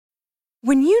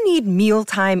When you need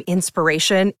mealtime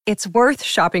inspiration, it's worth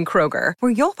shopping Kroger,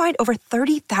 where you'll find over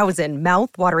 30,000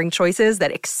 mouth-watering choices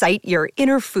that excite your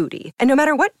inner foodie. And no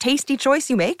matter what tasty choice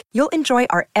you make, you'll enjoy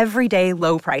our everyday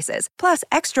low prices, plus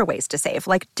extra ways to save,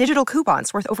 like digital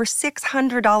coupons worth over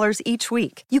 $600 each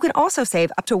week. You can also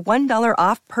save up to $1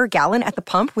 off per gallon at the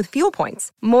pump with fuel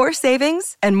points. More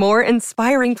savings and more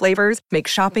inspiring flavors make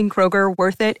shopping Kroger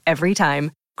worth it every time.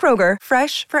 Kroger,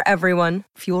 fresh for everyone.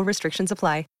 Fuel restrictions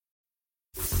apply.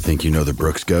 Think you know the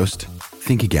Brooks Ghost?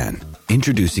 Think again.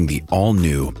 Introducing the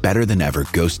all-new, better-than-ever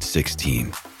Ghost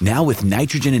 16. Now with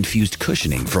nitrogen-infused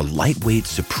cushioning for lightweight,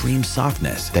 supreme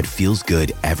softness that feels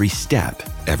good every step,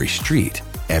 every street,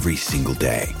 every single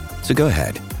day. So go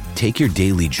ahead, take your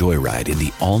daily joyride in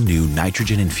the all-new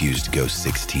nitrogen-infused Ghost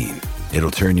 16.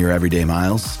 It'll turn your everyday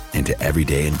miles into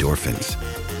everyday endorphins.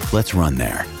 Let's run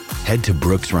there. Head to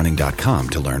brooksrunning.com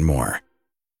to learn more.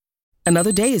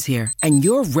 Another day is here, and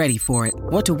you're ready for it.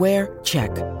 What to wear? Check.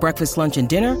 Breakfast, lunch, and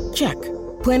dinner? Check.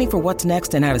 Planning for what's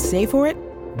next and how to save for it?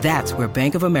 That's where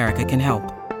Bank of America can help.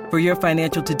 For your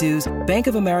financial to-dos, Bank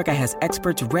of America has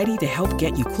experts ready to help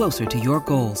get you closer to your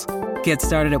goals. Get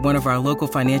started at one of our local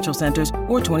financial centers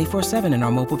or 24/7 in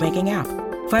our mobile banking app.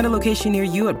 Find a location near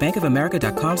you at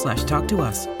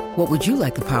bankofamerica.com/talktous. What would you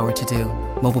like the power to do?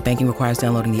 Mobile banking requires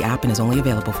downloading the app and is only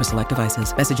available for select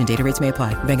devices. Message and data rates may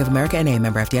apply. Bank of America N.A.,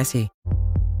 member FDIC.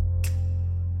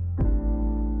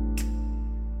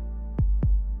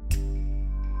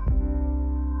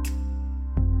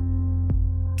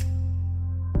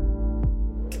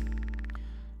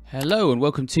 Hello and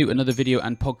welcome to another video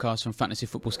and podcast from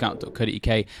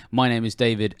fantasyfootballscout.co.uk. My name is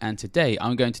David and today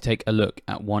I'm going to take a look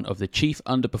at one of the chief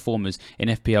underperformers in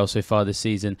FPL so far this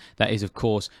season. That is, of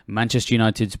course, Manchester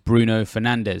United's Bruno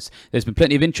Fernandes. There's been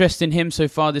plenty of interest in him so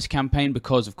far this campaign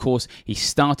because, of course, he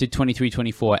started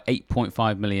 23-24 at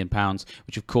 £8.5 million,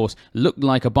 which, of course, looked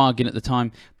like a bargain at the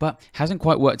time, but hasn't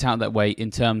quite worked out that way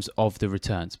in terms of the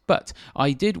returns. But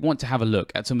I did want to have a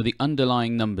look at some of the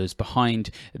underlying numbers behind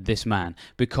this man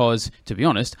because, to be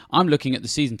honest, I'm looking at the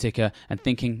season ticker and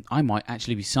thinking I might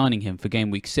actually be signing him for game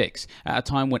week 6 at a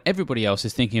time when everybody else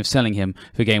is thinking of selling him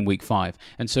for game week 5.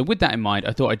 And so with that in mind,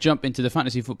 I thought I'd jump into the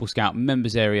Fantasy Football Scout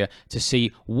members area to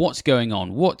see what's going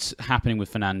on, what's happening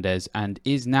with Fernandes, and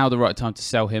is now the right time to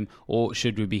sell him, or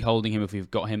should we be holding him if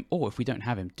we've got him, or if we don't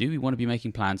have him, do we want to be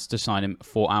making plans to sign him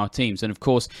for our teams? And of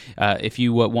course, if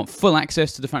you want full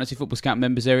access to the Fantasy Football Scout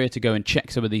members area to go and check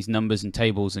some of these numbers and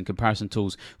tables and comparison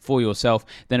tools for yourself,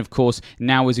 then of course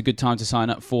now is a good time to sign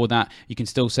up for that. You can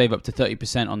still save up to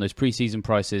 30% on those pre-season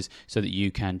prices so that you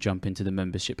can jump into the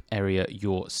membership area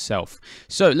yourself.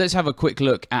 So let's have a quick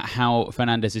look at how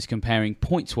Fernandes is comparing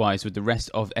points-wise with the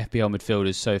rest of FPL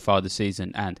midfielders so far this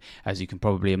season, and as you can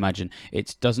probably imagine,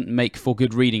 it doesn't make for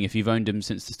good reading if you've owned him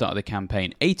since the start of the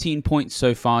campaign. 18 points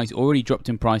so far. He's already dropped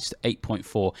in price to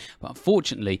 8.4, but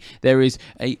unfortunately there is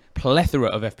a plethora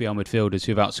of FPL midfielders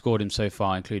who've outscored him so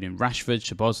far, including Rashford,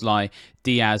 Szoboszlai,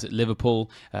 Diaz at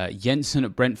Liverpool, Jensen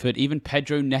at Brentford, even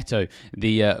Pedro Neto,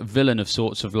 the villain of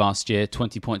sorts of last year,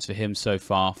 20 points for him so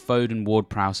far. Foden,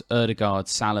 Ward-Prowse, Ødegaard,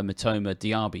 Salah, Mitoma,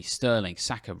 Diaby, Sterling,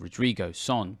 Saka, Rodrigo,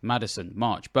 Son, Maddison,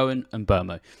 March, Bowen and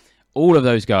Burmo. All of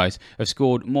those guys have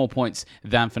scored more points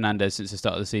than Fernandes since the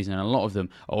start of the season, and a lot of them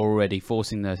are already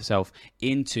forcing themselves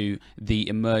into the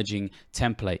emerging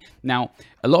template. Now,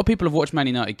 a lot of people have watched Man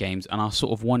United games and are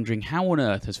sort of wondering how on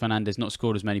earth has Fernandes not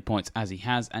scored as many points as he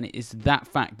has, and it is that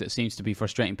fact that seems to be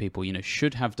frustrating people. You know,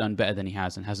 should have done better than he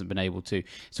has and hasn't been able to.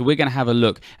 So we're going to have a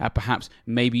look at perhaps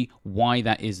maybe why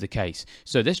that is the case.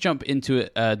 So let's jump into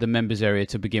the members area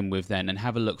to begin with then, and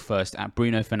have a look first at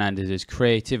Bruno Fernandes'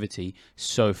 creativity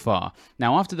so far.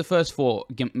 Now, after the first four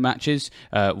matches,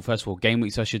 first four game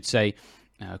weeks, I should say,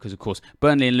 because, of course,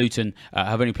 Burnley and Luton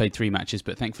have only played 3 matches,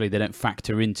 but thankfully they don't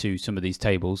factor into some of these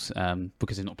tables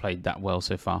because they've not played that well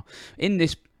so far. In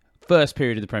this first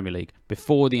period of the Premier League,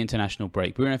 before the international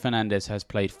break, Bruno Fernandes has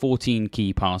played 14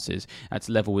 key passes. That's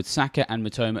level with Saka and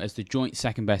Mitoma as the joint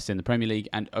second best in the Premier League,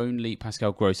 and only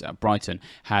Pascal Gross at Brighton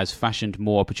has fashioned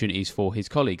more opportunities for his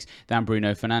colleagues than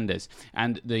Bruno Fernandes.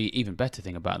 And the even better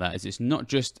thing about that is it's not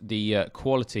just the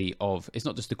quantity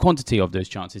of those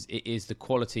chances, it is the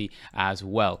quality as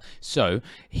well. So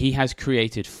he has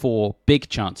created 4 big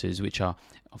chances, which are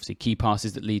obviously key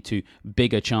passes that lead to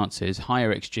bigger chances,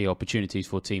 higher XG opportunities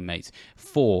for teammates.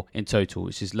 4 in total,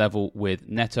 which is level with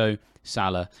Neto,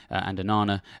 Salah and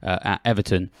Onana at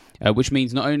Everton, which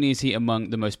means not only is he among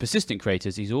the most persistent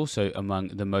creators, he's also among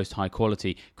the most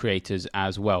high-quality creators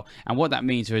as well. And what that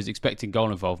means for his expected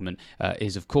goal involvement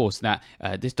is, of course, that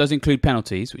this does include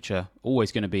penalties, which are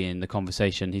always going to be in the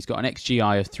conversation. He's got an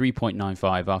XGI of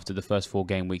 3.95 after the first 4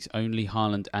 game weeks. Only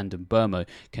Haaland and Mbeumo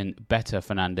can better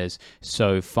Fernandes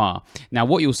so far. Now,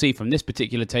 what you'll see from this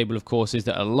particular table, of course, is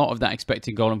that a lot of that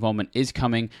expected goal involvement is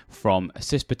coming from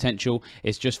assist potential.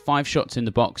 It's just 5 shots in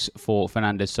the box for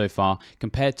Fernandes so far,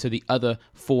 compared to the other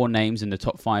 4 names in the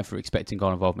top 5 for expecting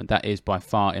goal involvement. That is by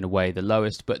far, in a way, the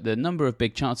lowest, but the number of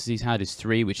big chances he's had is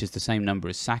 3, which is the same number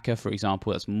as Saka, for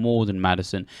example. That's more than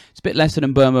Maddison. It's a bit less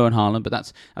than Mbeumo and Haaland, but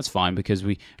that's fine, because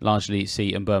we largely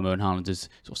see Mbeumo and Haaland as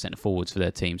sort of centre forwards for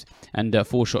their teams. And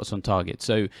 4 shots on target.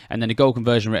 So, and then a goal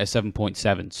conversion rate of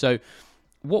 7.7. So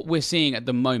what we're seeing at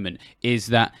the moment is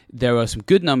that there are some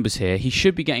good numbers here. He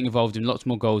should be getting involved in lots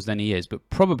more goals than he is, but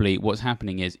probably what's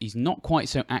happening is he's not quite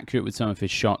so accurate with some of his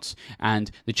shots,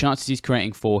 and the chances he's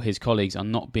creating for his colleagues are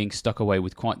not being stuck away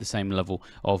with quite the same level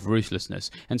of ruthlessness.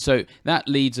 And so that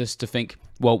leads us to think,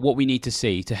 well, what we need to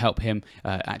see to help him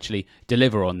actually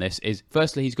deliver on this is,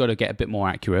 firstly, he's got to get a bit more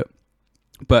accurate.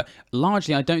 But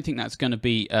largely, I don't think that's going to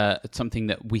be something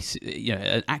that we,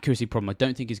 an accuracy problem. I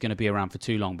don't think is going to be around for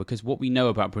too long, because what we know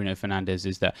about Bruno Fernandes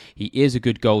is that he is a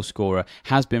good goal scorer,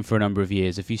 has been for a number of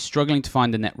years. If he's struggling to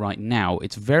find the net right now,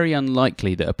 it's very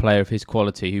unlikely that a player of his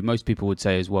quality, who most people would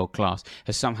say is world class,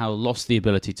 has somehow lost the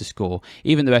ability to score.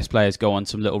 Even the best players go on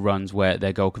some little runs where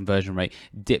their goal conversion rate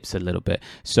dips a little bit.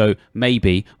 So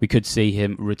maybe we could see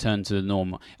him return to the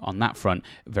norm on that front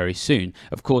very soon.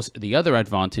 Of course, the other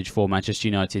advantage for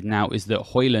Manchester United now is that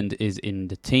Højlund is in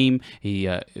the team. He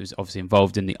was obviously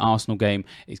involved in the Arsenal game.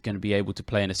 He's going to be able to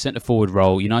play in a centre-forward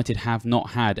role. United have not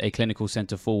had a clinical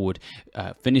centre-forward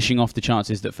finishing off the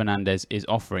chances that Fernandes is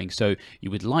offering. So you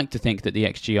would like to think that the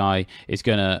XGI is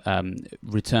going to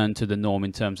return to the norm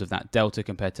in terms of that delta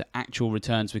compared to actual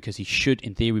returns, because he should,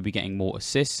 in theory, be getting more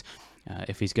assists.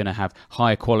 If he's going to have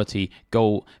higher quality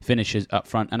goal finishers up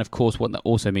front. And of course, what that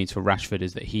also means for Rashford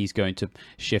is that he's going to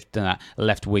shift to that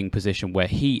left wing position where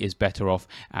he is better off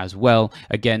as well.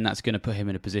 Again, that's going to put him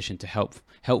in a position to help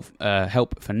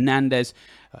Fernandes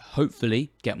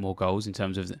hopefully get more goals in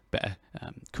terms of better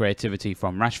creativity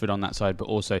from Rashford on that side, but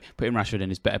also putting Rashford in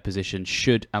his better position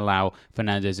should allow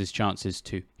Fernandes' chances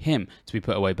to him to be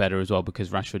put away better as well, because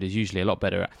Rashford is usually a lot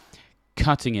better at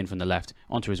cutting in from the left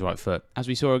onto his right foot, as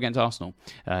we saw against Arsenal,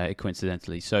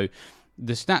 coincidentally. So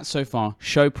the stats so far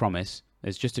show promise.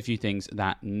 There's just a few things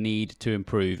that need to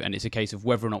improve, and it's a case of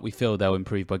whether or not we feel they'll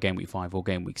improve by game week 5 or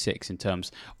game week 6 in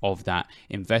terms of that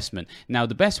investment. Now,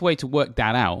 the best way to work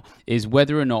that out is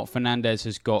whether or not Fernandes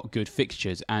has got good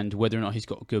fixtures and whether or not he's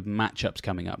got good matchups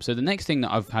coming up. So the next thing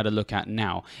that I've had a look at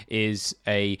now is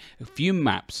a few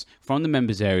maps from the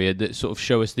members area that sort of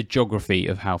show us the geography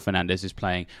of how Fernandes is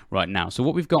playing right now. So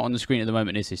what we've got on the screen at the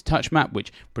moment is his touch map,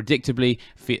 which predictably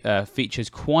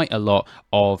features quite a lot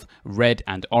of red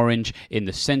and orange in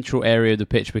the central area of the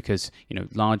pitch, because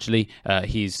largely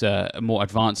he's a more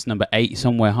advanced number 8,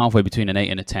 somewhere halfway between an 8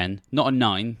 and a 10, not a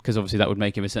 9, because obviously that would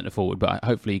make him a centre forward, but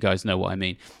hopefully you guys know what I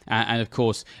mean. And of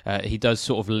course he does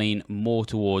sort of lean more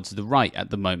towards the right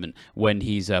at the moment when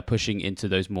he's pushing into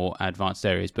those more advanced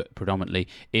areas, but predominantly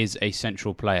is a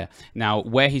central player. Now,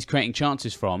 where he's creating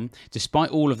chances from,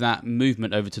 despite all of that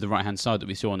movement over to the right hand side that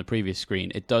we saw on the previous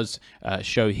screen, it does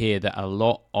show here that a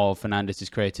lot of Fernandes'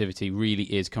 creativity really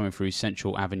is coming through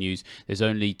central avenues. There's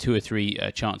only 2 or 3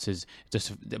 chances, just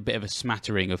a bit of a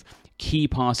smattering of key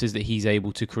passes that he's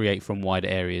able to create from wider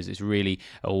areas. It's really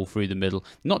all through the middle.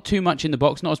 Not too much in the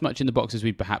box, not as much in the box as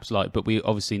we'd perhaps like, but we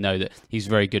obviously know that he's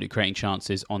very good at creating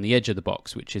chances on the edge of the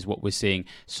box, which is what we're seeing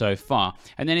so far.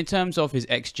 And then in terms of his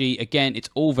XG, again, it's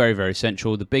all very, very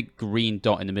central. The big green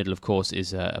dot in the middle, of course,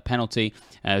 is a penalty.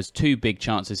 There's 2 big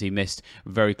chances he missed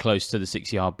very close to the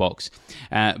 6-yard box.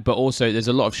 But also there's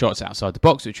a lot of shots outside the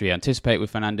box, which we anticipate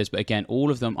with Fernandes, but again,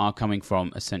 all of them are coming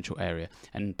from a central area.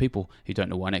 And people who don't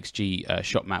know what an XG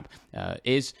shot map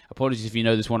is, apologies if you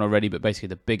know this one already, but basically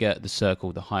the bigger the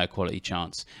circle, the higher quality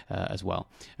chance as well.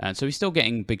 And so he's still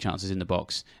getting big chances in the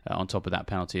box on top of that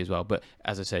penalty as well. But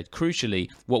as I said, crucially,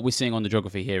 what we're seeing on the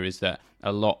geography here is that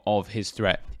a lot of his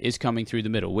threat is coming through the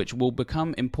middle, which will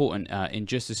become important in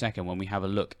just a second when we have a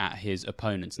look at his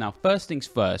opponents. Now, first things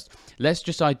first, let's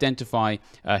just identify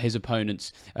his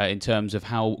opponents in terms of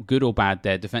how good or bad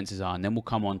their defenses are, and then we'll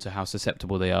come on to how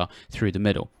susceptible they are through the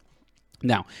middle.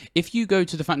 Now, if you go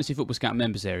to the Fantasy Football Scout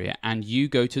members area and you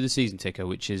go to the season ticker,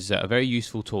 which is a very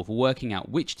useful tool for working out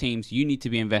which teams you need to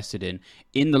be invested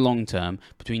in the long term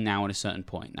between now and a certain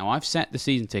point. Now, I've set the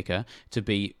season ticker to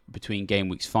be between game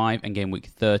weeks 5 and game week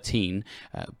 13,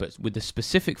 but with the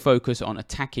specific focus on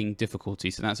attacking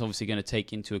difficulty. So that's obviously going to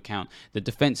take into account the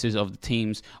defenses of the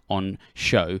teams on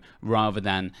show rather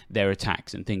than their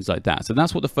attacks and things like that. So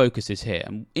that's what the focus is here.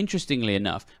 And interestingly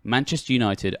enough, Manchester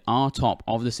United are top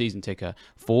of the season ticker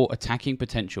for attacking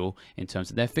potential in terms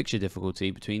of their fixture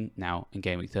difficulty between now and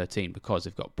game week 13, because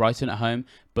they've got Brighton at home,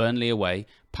 Burnley away,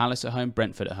 Palace at home,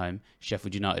 Brentford at home,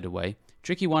 Sheffield United away.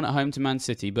 Tricky one at home to Man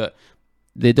City, but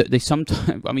they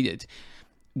sometimes, I mean,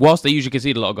 whilst they usually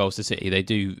concede a lot of goals to City, they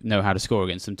do know how to score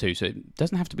against them too. So it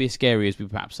doesn't have to be as scary as we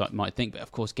perhaps might think. But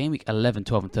of course, game week 11,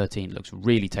 12 and 13 looks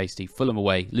really tasty. Fulham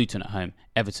away, Luton at home,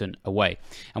 Everton away.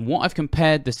 And what I've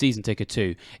compared the season ticker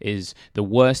to is the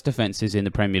worst defences in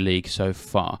the Premier League so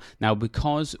far. Now,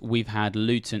 because we've had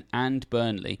Luton and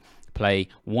Burnley play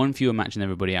one fewer match than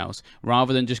everybody else,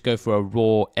 rather than just go for a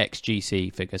raw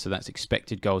XGC figure, so that's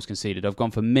expected goals conceded, I've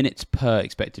gone for minutes per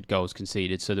expected goals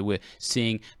conceded, so that we're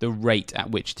seeing the rate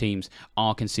at which teams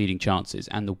are conceding chances.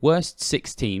 And the worst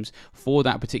 6 teams for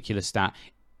that particular stat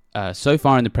so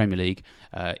far in the Premier League,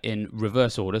 in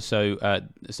reverse order, so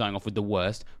starting off with the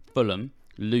worst: Fulham,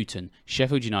 Luton,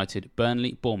 Sheffield United,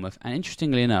 Burnley, Bournemouth, and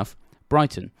interestingly enough,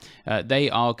 Brighton. They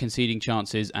are conceding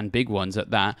chances, and big ones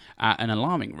at that, at an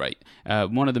alarming rate.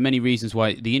 One of the many reasons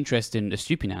why the interest in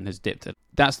Estupiñán has dipped.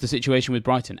 That's the situation with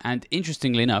Brighton. And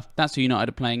interestingly enough, that's who United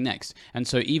are playing next. And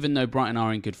so even though Brighton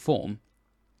are in good form,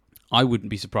 I wouldn't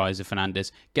be surprised if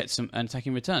Fernandes gets some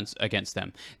attacking returns against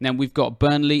them. Now, we've got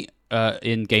Burnley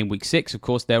in game week 6. Of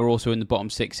course, they're also in the bottom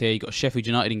 6 here. You've got Sheffield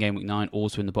United in game week 9,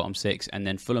 also in the bottom 6. And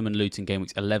then Fulham and Luton game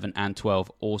weeks 11 and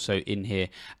 12, also in here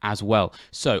as well.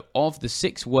 So, of the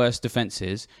 6 worst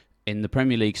defences in the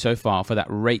Premier League so far for that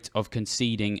rate of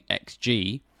conceding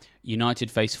XG, United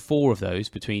face 4 of those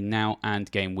between now and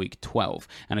game week 12.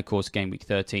 And of course, game week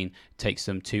 13 takes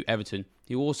them to Everton,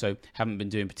 who also haven't been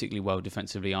doing particularly well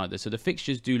defensively either. So the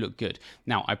fixtures do look good.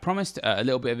 Now, I promised a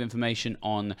little bit of information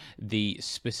on the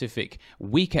specific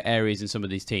weaker areas in some of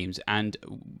these teams, and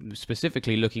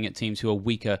specifically looking at teams who are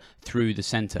weaker through the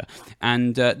centre.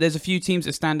 And there's a few teams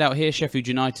that stand out here. Sheffield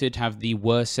United have the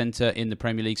worst centre in the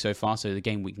Premier League so far, so the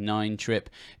game week 9 trip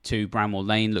to Bramall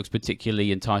Lane looks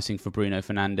particularly enticing for Bruno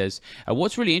Fernandes.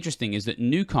 What's really interesting is that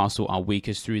Newcastle are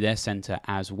weakest through their centre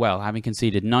as well, having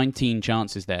conceded 19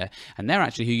 chances there, and they're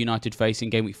actually who United face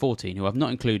in game week 14, who I've not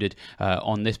included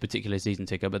on this particular season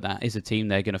ticker, but that is a team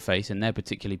they're going to face, and they're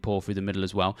particularly poor through the middle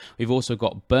as well. We've also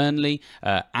got Burnley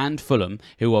and Fulham,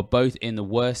 who are both in the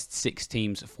worst 6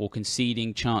 teams for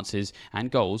conceding chances and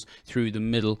goals through the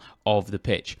middle of the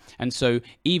pitch. And so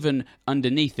even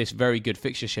underneath this very good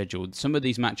fixture schedule, some of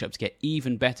these matchups get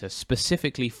even better,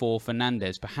 specifically for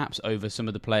Fernandes, perhaps over some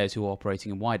of the players who are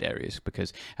operating in wide areas,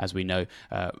 because as we know,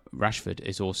 Rashford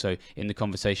is also in the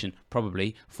conversation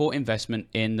probably for investment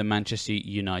in the Manchester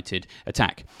United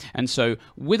attack. And so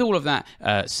with all of that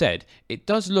said, it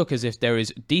does look as if there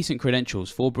is decent credentials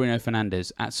for Bruno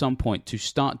Fernandes at some point to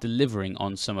start delivering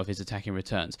on some of his attacking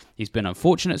returns. He's been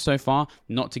unfortunate so far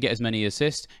not to get as many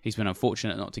assists. He's been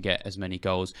unfortunate not to get as many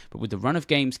goals. But with the run of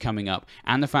games coming up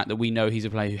and the fact that we know he's a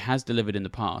player who has delivered in the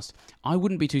past, I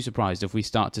wouldn't be too surprised if we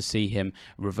start to see him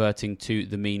reverting to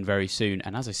the mean very soon.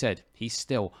 And as I said, he's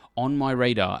still on my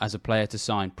radar as a player to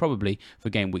sign, probably for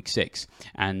game week 6.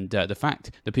 And the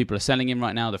fact that people are selling him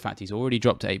right now, the fact he's already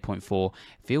dropped to 8.4,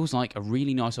 feels like a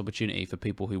really nice opportunity for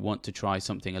people who want to try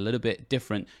something a little bit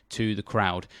different to the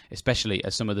crowd, especially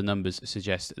as some of the numbers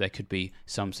suggest that there could be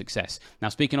some success. Now,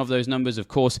 speaking of those numbers, of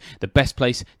course, the best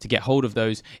place to get hold of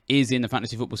those is in the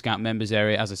Fantasy Football Scout members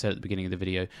area. As I said at the beginning of the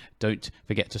video, don't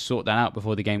forget to sort that out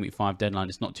before the game week 5 deadline.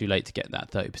 It's not too late to get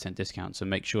that 30% discount, so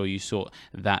make sure you sort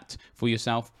that for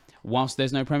yourself whilst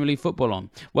there's no Premier League football on.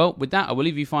 Well, with that, I will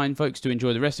leave you fine, folks, to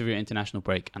enjoy the rest of your international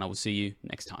break, and I will see you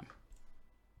next time.